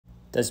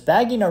Does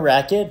bagging a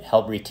racket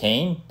help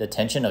retain the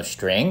tension of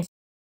strings?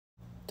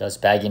 Does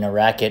bagging a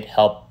racket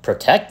help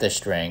protect the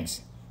strings?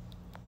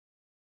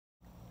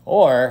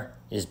 Or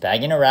is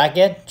bagging a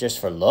racket just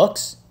for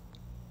looks?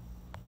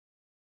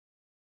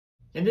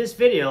 In this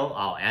video,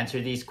 I'll answer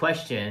these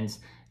questions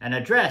and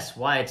address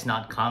why it's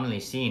not commonly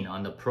seen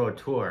on the Pro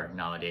Tour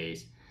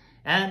nowadays.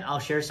 And I'll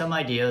share some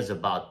ideas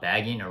about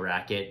bagging a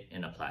racket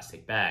in a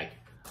plastic bag.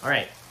 All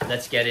right,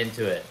 let's get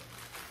into it.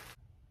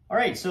 All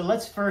right, so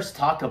let's first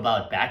talk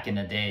about back in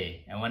the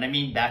day. And when I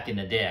mean back in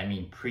the day, I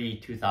mean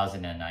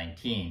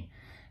pre-2019.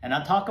 And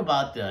I'll talk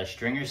about the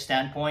stringer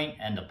standpoint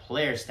and the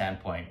player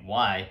standpoint,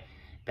 why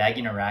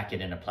bagging a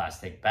racket in a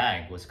plastic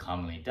bag was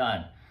commonly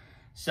done.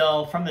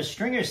 So from the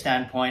stringer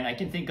standpoint, I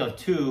can think of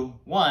two.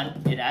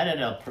 One, it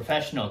added a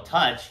professional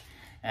touch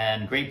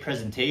and great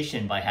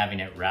presentation by having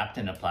it wrapped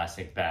in a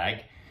plastic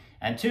bag.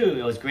 And two,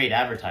 it was great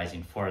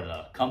advertising for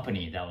the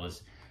company that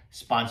was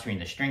sponsoring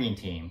the stringing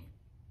team.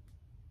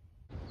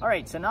 All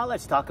right, so now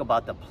let's talk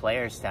about the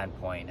player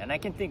standpoint, and I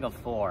can think of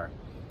four.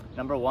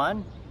 Number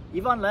one,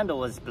 Ivan Lendl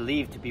was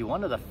believed to be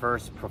one of the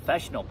first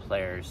professional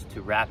players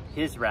to wrap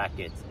his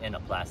rackets in a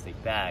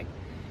plastic bag.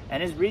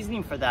 And his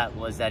reasoning for that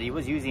was that he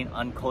was using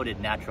uncoated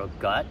natural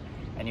gut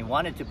and he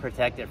wanted to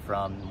protect it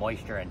from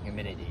moisture and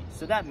humidity.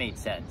 So that made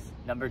sense.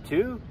 Number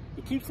two,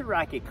 he keeps the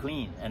racket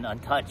clean and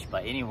untouched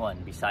by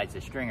anyone besides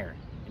the stringer.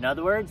 In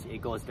other words,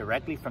 it goes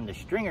directly from the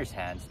stringer's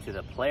hands to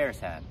the player's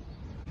hand.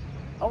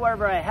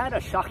 However, I had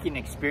a shocking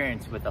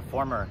experience with a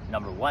former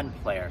number one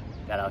player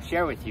that I'll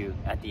share with you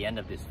at the end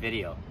of this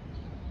video.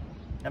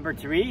 Number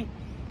three,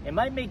 it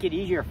might make it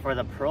easier for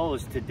the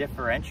pros to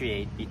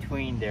differentiate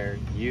between their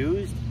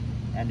used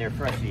and their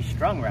freshly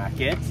strung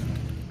rackets.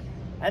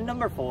 And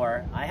number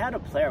four, I had a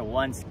player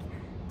once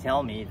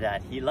tell me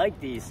that he liked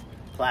these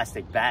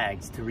plastic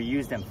bags to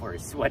reuse them for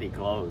his sweaty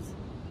clothes.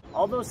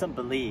 Although some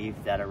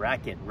believe that a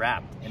racket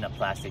wrapped in a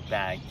plastic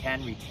bag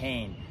can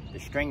retain the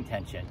string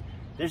tension,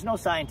 there's no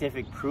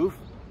scientific proof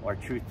or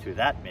truth to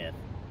that myth.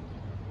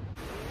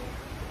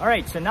 All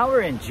right, so now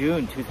we're in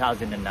June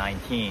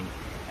 2019,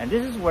 and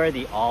this is where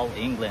the All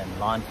England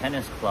Lawn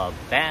Tennis Club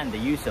banned the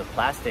use of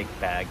plastic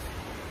bags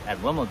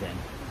at Wimbledon.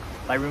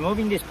 By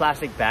removing these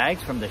plastic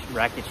bags from the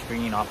racket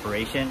stringing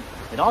operation,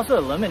 it also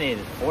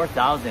eliminated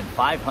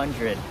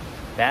 4,500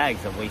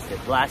 bags of wasted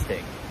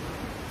plastic.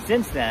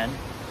 Since then,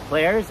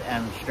 players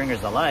and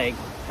stringers alike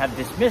have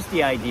dismissed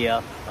the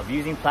idea of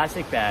using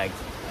plastic bags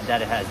and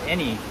that it has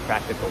any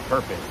practical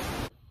purpose.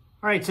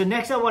 All right, so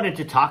next I wanted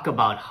to talk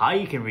about how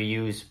you can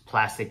reuse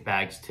plastic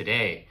bags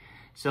today.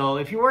 So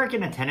if you work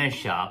in a tennis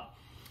shop,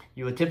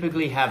 you would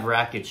typically have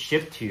rackets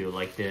shipped to you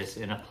like this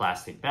in a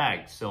plastic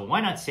bag. So why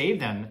not save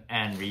them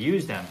and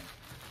reuse them?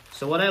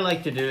 So what I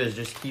like to do is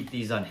just keep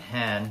these on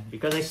hand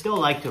because I still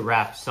like to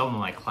wrap some of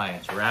my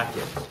clients'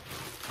 rackets.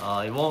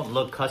 It won't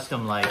look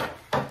custom like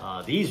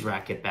these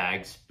racket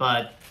bags,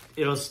 but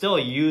it'll still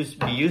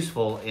be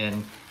useful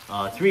in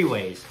three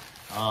ways.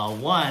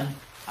 One,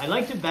 I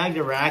like to bag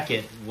the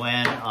racket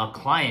when a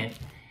client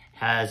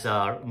has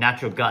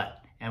natural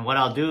gut. And what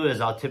I'll do is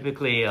I'll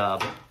typically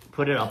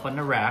put it up on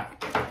the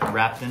rack,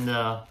 wrapped in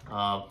the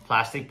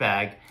plastic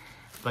bag.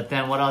 But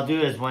then what I'll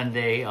do is when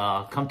they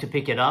come to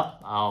pick it up,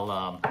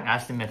 I'll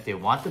ask them if they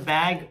want the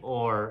bag,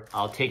 or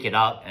I'll take it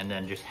out and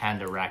then just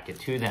hand the racket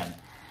to them.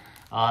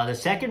 The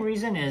second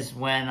reason is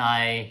when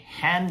I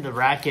hand the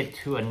racket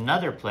to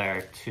another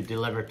player to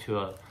deliver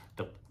to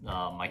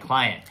my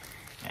client.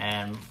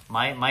 And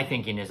my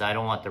thinking is I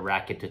don't want the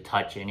racket to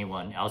touch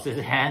anyone else's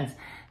hands,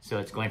 so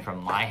it's going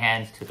from my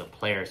hands to the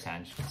player's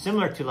hands,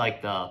 similar to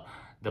like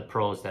the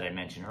pros that I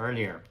mentioned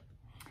earlier.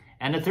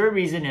 And the third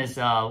reason is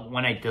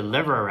when I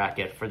deliver a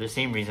racket, for the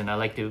same reason, I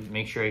like to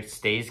make sure it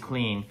stays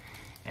clean.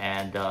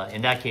 And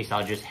in that case,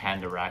 I'll just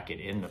hand the racket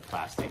in the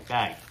plastic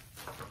bag.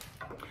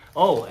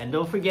 Oh, and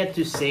don't forget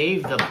to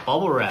save the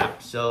bubble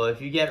wrap. So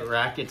if you get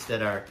rackets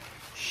that are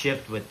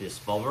shipped with this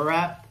bubble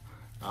wrap,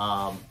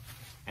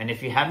 and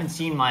if you haven't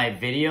seen my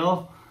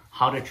video,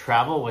 how to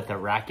travel with a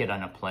racket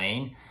on a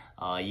plane,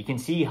 you can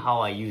see how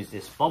I use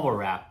this bubble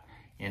wrap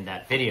in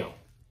that video.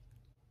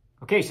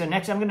 Okay, so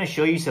next I'm gonna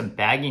show you some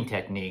bagging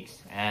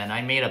techniques, and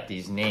I made up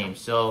these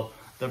names. So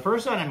the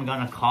first one, I'm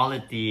gonna call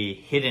it the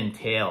hidden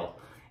tail.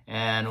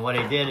 And what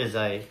I did is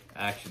I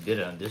actually did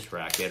it on this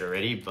racket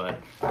already,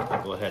 but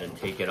I'll go ahead and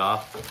take it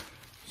off.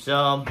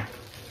 So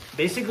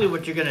basically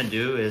what you're gonna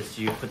do is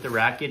you put the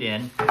racket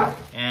in,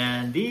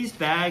 and these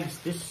bags,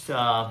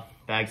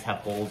 bags have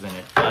holes in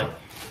it, but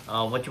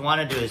what you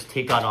wanna do is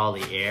take out all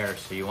the air.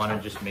 So you wanna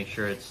just make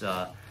sure it's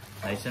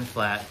nice and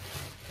flat.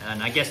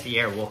 And I guess the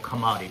air will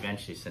come out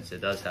eventually since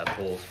it does have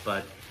holes,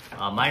 but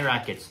my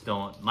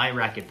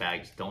racket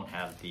bags don't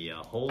have the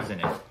holes in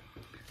it.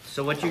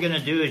 So what you're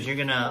gonna do is you're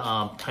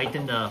gonna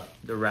tighten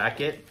the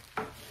racket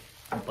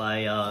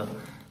by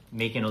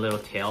making a little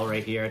tail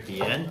right here at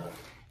the end.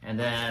 And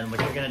then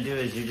what you're gonna do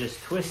is you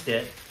just twist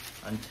it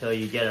until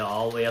you get it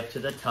all the way up to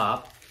the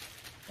top.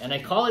 And I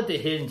call it the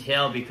hidden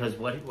tail because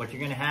what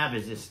you're gonna have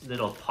is this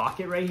little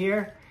pocket right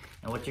here.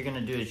 And what you're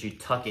gonna do is you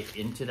tuck it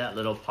into that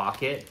little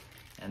pocket,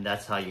 and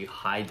that's how you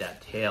hide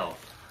that tail.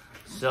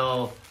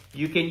 So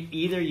you can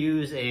either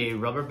use a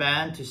rubber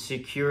band to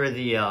secure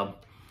the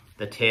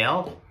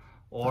tail,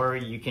 or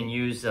you can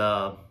use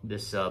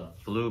this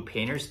blue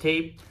painter's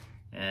tape.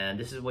 And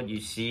this is what you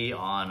see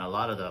on a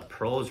lot of the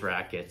pros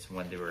rackets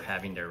when they were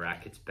having their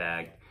rackets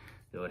bagged.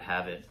 They would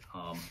have it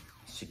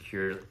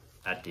secure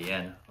at the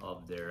end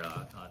of their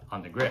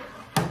on the grip.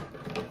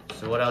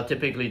 So what I'll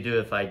typically do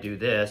if I do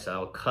this,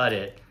 I'll cut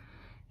it,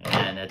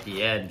 and at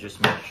the end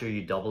just make sure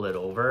you double it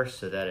over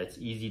so that it's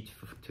easy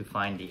to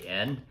find the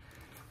end.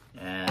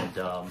 And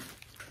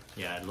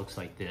yeah, it looks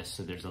like this.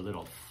 So there's a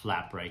little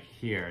flap right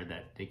here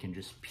that they can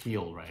just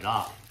peel right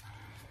off.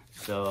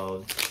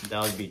 So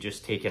that would be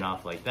just taken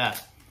off like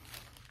that.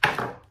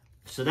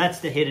 So that's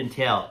the hidden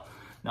tail.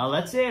 Now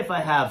let's say if I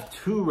have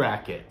two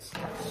rackets.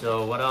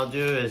 So what I'll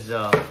do is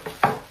I'll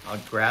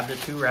grab the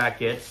two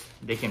rackets.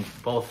 They can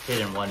both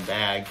fit in one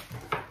bag.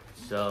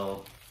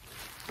 So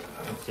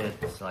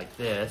it's like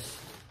this.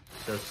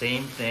 So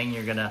same thing,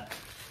 you're gonna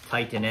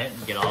tighten it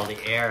and get all the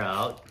air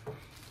out.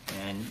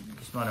 And you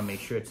just wanna make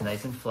sure it's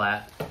nice and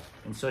flat.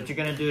 And so what you're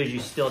gonna do is you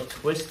still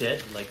twist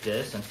it like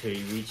this until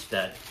you reach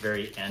that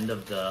very end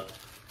of the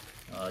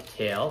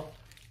tail.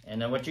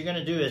 And then what you're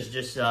gonna do is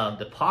just,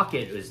 the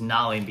pocket is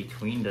now in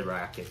between the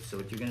rackets. So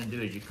what you're gonna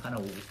do is you kind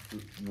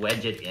of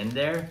wedge it in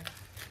there,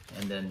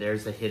 and then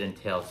there's the hidden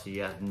tail. So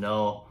you have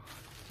no,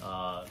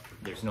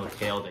 there's no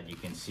tail that you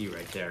can see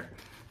right there.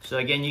 So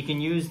again, you can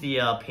use the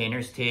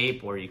painter's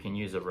tape, or you can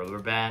use a rubber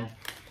band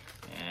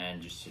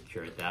and just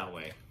secure it that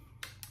way.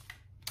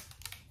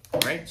 All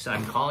right, so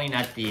I'm calling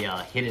that the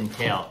hidden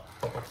tail.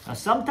 Now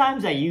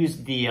sometimes I use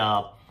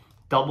the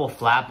double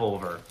flap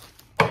over,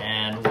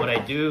 and what I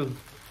do,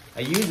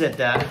 I use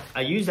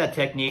that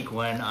technique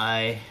when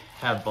I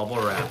have bubble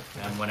wrap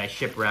and when I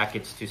ship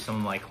rackets to some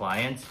of my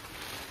clients.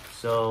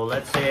 So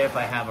let's say if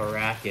I have a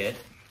racket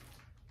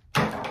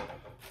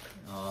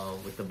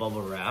with the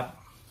bubble wrap,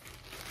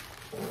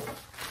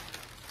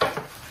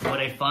 what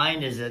I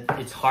find is that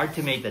it's hard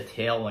to make the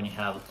tail when you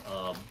have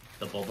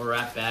the bubble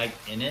wrap bag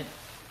in it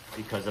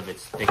because of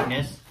its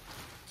thickness.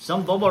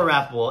 Some bubble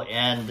wrap will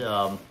end,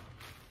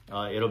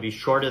 it'll be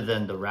shorter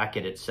than the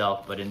racket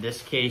itself, but in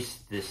this case,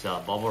 this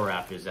bubble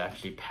wrap is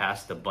actually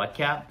past the butt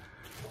cap.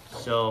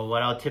 So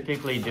what I'll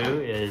typically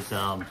do is,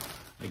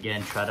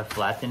 again, try to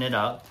flatten it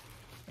out.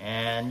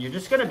 And you're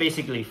just gonna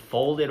basically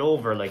fold it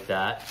over like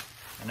that.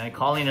 And I'm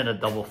calling it a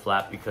double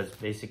flap because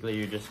basically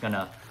you're just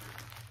gonna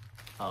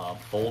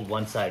fold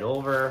one side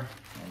over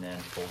and then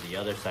fold the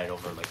other side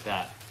over like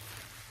that.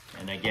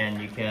 And again,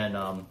 you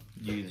can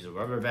use a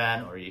rubber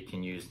band, or you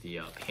can use the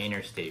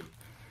painter's tape.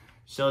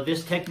 So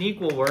this technique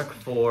will work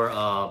for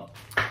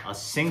a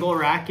single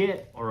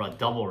racket or a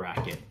double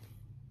racket.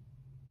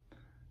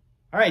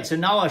 All right, so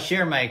now I'll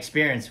share my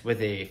experience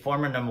with a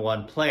former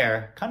 #1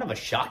 player, kind of a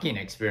shocking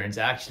experience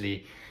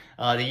actually.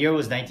 The year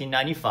was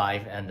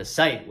 1995 and the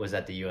site was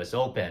at the US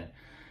Open.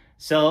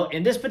 So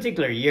in this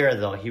particular year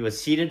though, he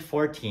was seeded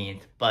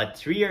 14th, but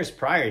 3 years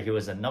prior, he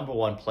was a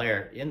 #1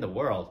 player in the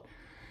world.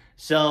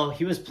 So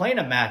he was playing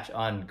a match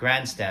on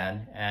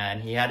Grandstand,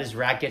 and he had his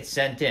racket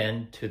sent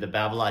in to the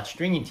Babolat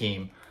stringing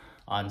team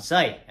on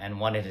site and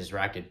wanted his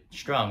racket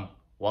strung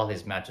while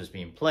his match was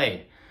being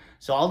played.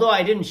 So although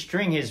I didn't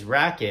string his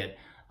racket,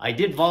 I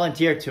did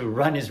volunteer to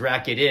run his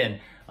racket in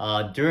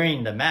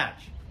during the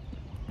match.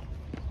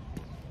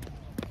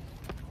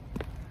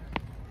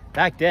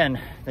 Back then,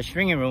 the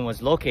stringing room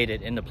was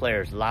located in the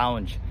player's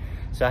lounge.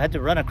 So I had to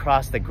run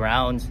across the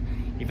grounds,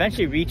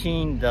 eventually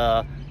reaching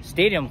the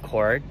stadium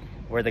court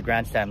where the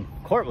grandstand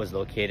court was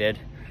located.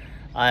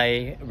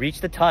 I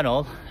reached the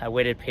tunnel, I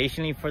waited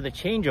patiently for the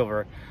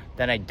changeover,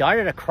 then I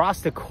darted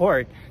across the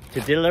court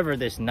to deliver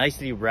this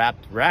nicely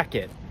wrapped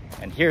racket.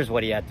 And here's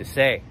what he had to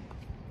say.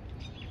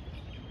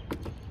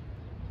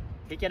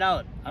 Take it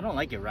out. I don't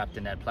like it wrapped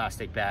in that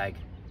plastic bag.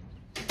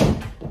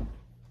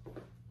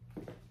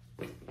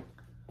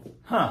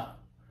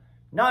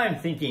 Now I'm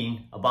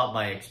thinking about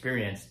my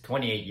experience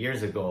 28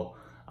 years ago.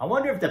 I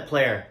wonder if the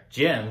player,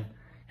 Jim,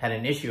 had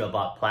an issue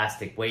about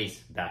plastic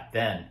waste back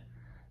then.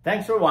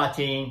 Thanks for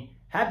watching.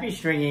 Happy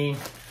stringing,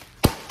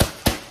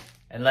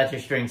 and let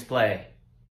your strings play.